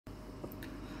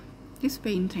This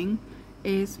painting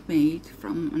is made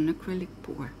from an acrylic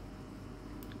pour.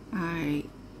 I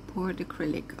poured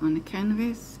acrylic on a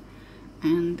canvas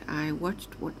and I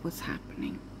watched what was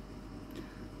happening.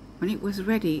 When it was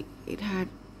ready, it had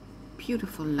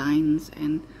beautiful lines,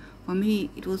 and for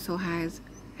me it also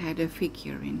had a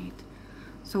figure in it.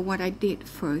 So what I did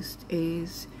first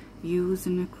is use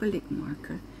an acrylic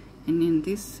marker, and in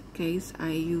this case I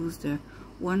used a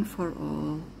One for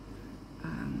All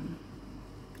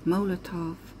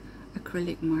Molotov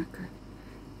acrylic marker.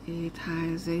 It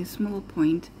has a small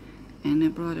point and a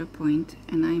broader point,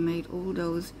 and I made all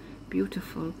those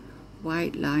beautiful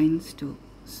white lines to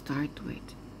start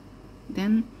with.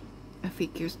 Then a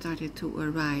figure started to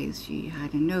arise. She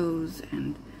had a nose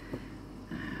and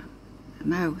a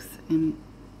mouth, and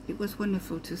it was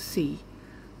wonderful to see.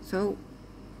 So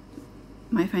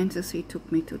my fantasy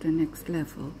took me to the next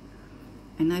level,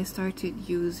 and I started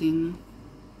using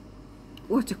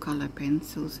watercolor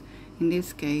pencils. In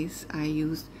this case I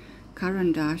used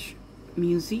Caran d'Ache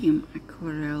museum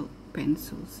aquarelle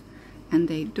pencils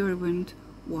and a Derwent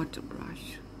water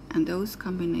brush, and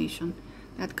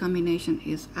that combination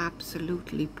is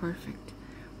absolutely perfect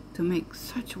to make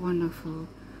such wonderful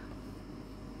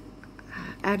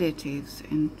additives,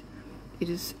 and it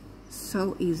is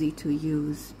so easy to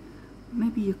use.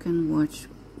 Maybe you can watch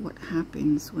what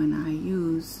happens when I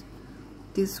use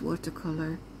this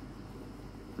watercolor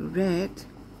red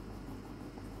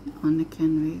on the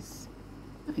canvas.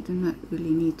 I do not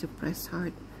really need to press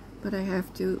hard, but I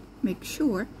have to make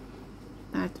sure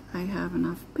that I have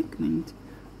enough pigment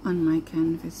on my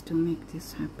canvas to make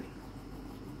this happen.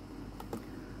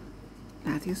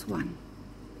 That is one.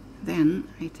 Then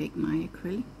I take my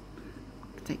acrylic,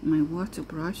 take my water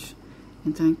brush,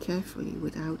 and then carefully,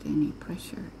 without any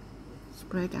pressure,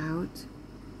 spread out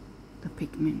the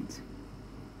pigment,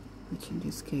 which in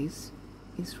this case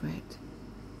is red.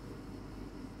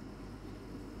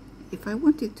 If I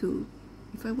want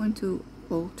to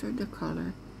alter the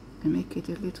color and make it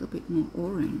a little bit more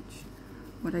orange,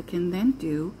 what I can then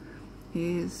do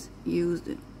is use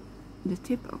the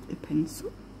tip of the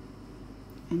pencil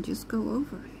and just go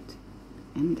over it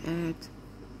and add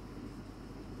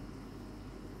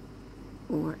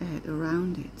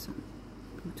around it some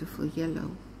beautiful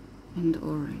yellow and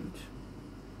orange.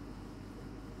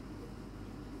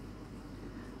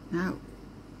 Now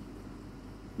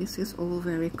this is all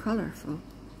very colorful,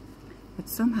 but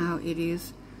somehow it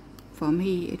is, for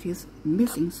me, it is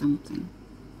missing something.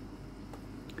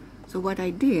 So what I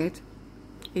did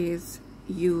is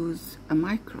use a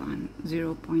Micron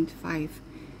 0.5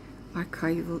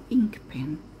 archival ink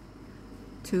pen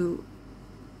to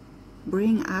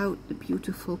bring out the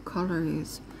beautiful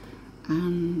colors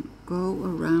and go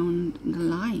around the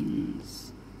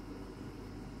lines,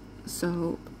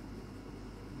 so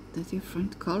the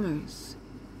different colors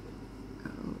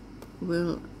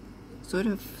will sort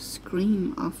of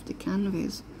scream off the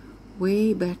canvas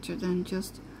way better than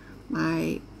just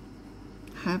by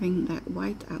having that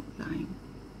white outline.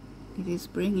 It is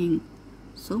bringing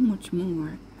so much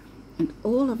more, and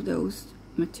all of those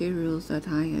materials that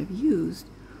I have used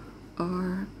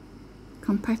are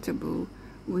compatible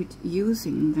with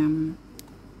using them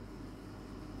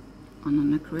on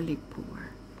an acrylic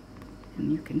pour,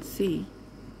 and you can see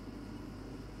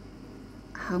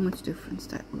how much difference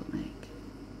that will make.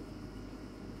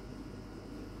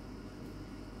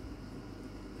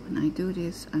 When I do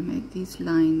this, I make these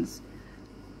lines,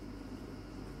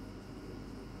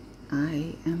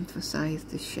 I emphasize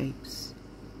the shapes,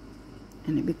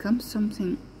 and it becomes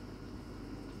something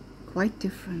quite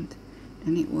different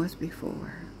than it was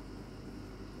before.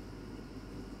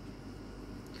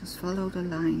 Just follow the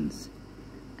lines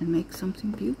and make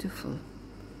something beautiful.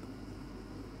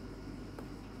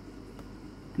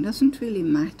 It doesn't really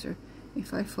matter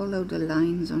if I follow the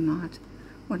lines or not.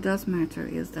 What does matter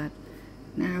is that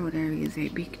now there is a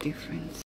big difference.